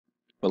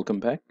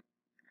Welcome back.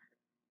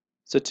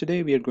 So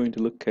today we are going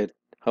to look at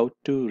how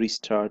to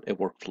restart a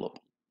workflow.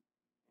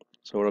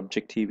 So our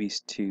objective is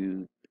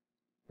to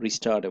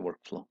restart a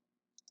workflow.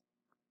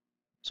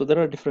 So there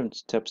are different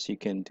steps you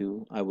can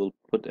do. I'll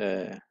put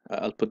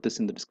this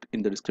in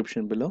the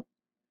description below.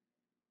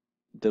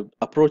 The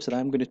approach that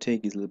I'm going to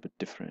take is a little bit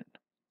different.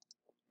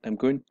 I'm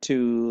going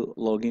to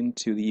log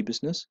into the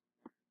e-business.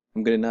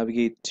 I'm going to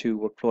navigate to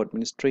Workflow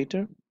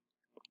Administrator.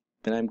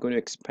 Then I'm going to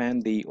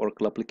expand the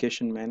Oracle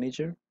Application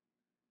Manager.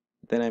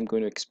 Then I'm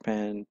going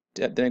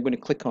to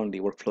click on the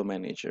Workflow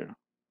Manager.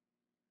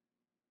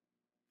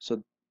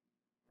 So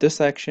this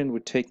action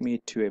would take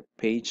me to a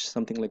page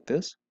something like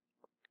this.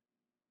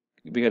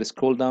 We got to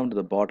scroll down to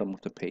the bottom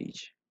of the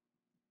page.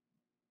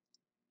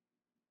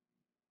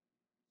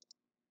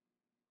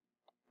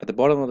 At the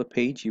bottom of the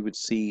page, you would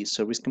see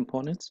service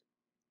components.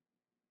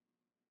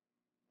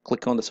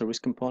 Click on the service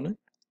component,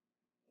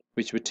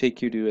 which would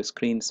take you to a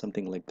screen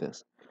something like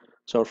this.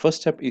 So our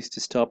first step is to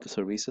stop the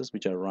services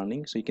which are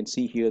running. So you can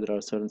see here there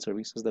are certain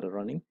services that are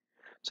running.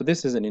 So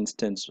this is an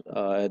instance,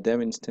 a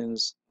dev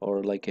instance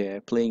or like a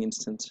playing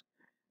instance.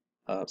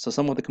 So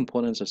some of the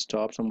components are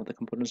stopped, some of the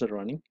components are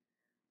running.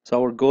 So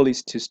our goal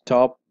is to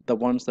stop the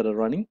ones that are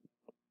running.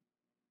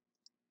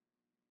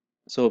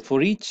 So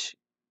for each,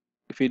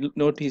 if you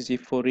notice,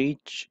 if for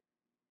each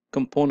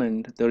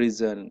component there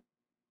is an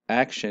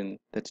action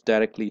that's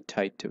directly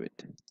tied to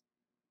it.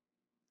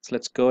 So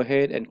let's go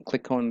ahead and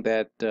click on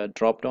that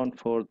drop down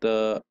for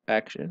the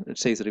action. It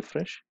says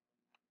refresh.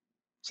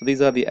 So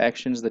these are the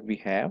actions that we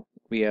have.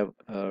 We're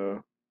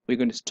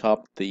going to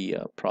stop the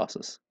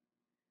process.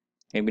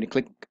 I'm going to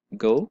click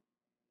go.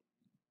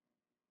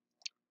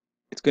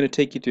 It's going to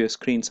take you to a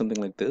screen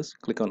something like this.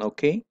 Click on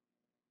OK.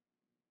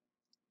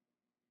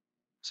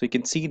 So you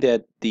can see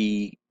that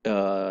the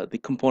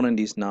component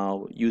is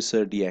now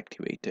user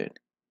deactivated.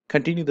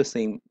 Continue the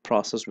same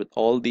process with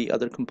all the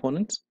other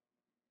components.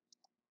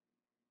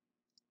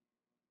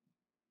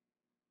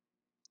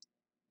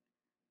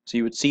 So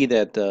you would see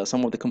that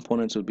some of the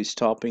components will be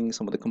stopping,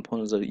 some of the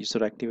components are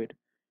user activated.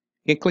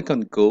 You can click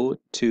on go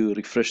to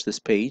refresh this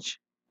page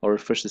or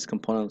refresh this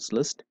components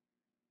list.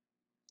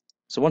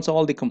 So once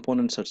all the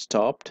components are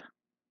stopped,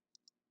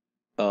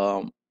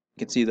 you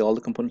can see that all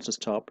the components are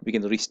stopped. We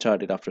can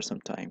restart it after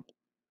some time.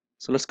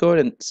 So let's go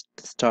ahead and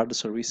start the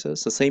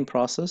services, the same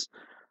process.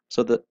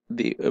 So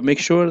make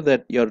sure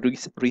that you're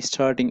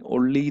restarting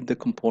only the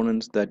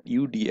components that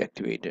you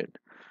deactivated.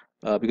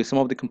 Because some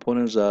of the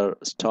components are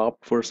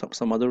stopped for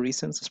some other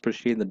reasons,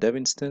 especially in the dev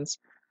instance.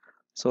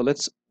 So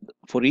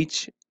for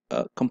each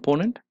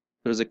component,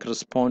 there's a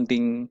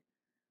corresponding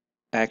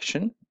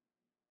action.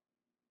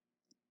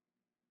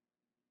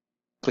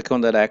 Click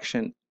on that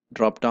action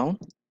drop down.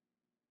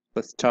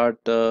 Let's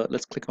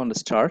click on the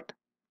start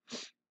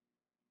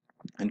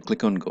and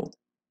click on go.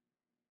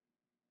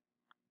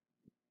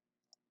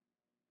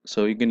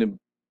 So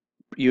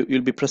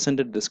you'll be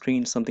presented the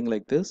screen something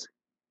like this.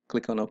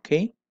 Click on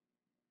OK.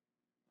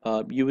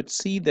 You would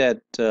see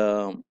that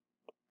so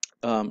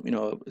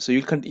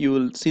you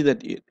will see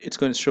that it's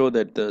going to show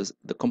that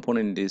the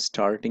component is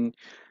starting.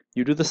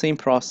 You do the same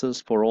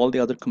process for all the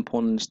other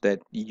components that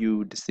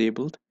you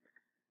disabled,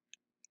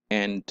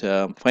 and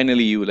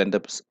finally you will end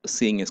up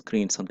seeing a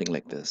screen something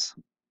like this.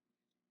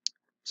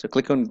 So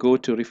click on go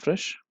to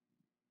refresh,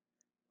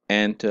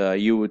 and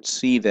you would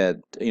see that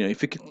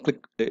if you can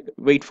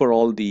wait for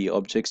all the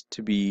objects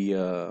to be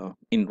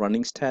in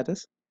running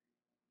status.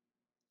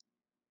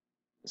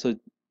 So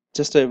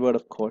just a word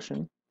of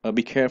caution,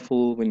 be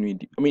careful when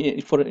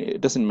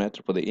it doesn't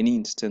matter for any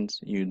instance.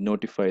 You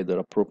notify the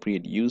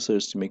appropriate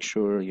users to make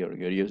sure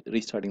you're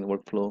restarting the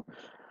workflow.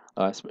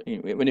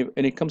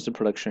 When it comes to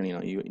production,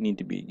 you need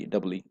to be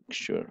doubly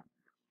sure.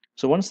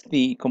 So once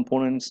the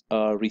components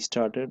are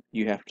restarted,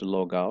 you have to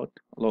log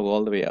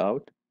all the way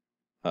out,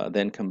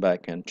 then come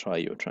back and try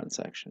your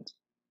transactions.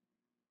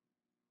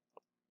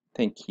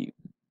 Thank you.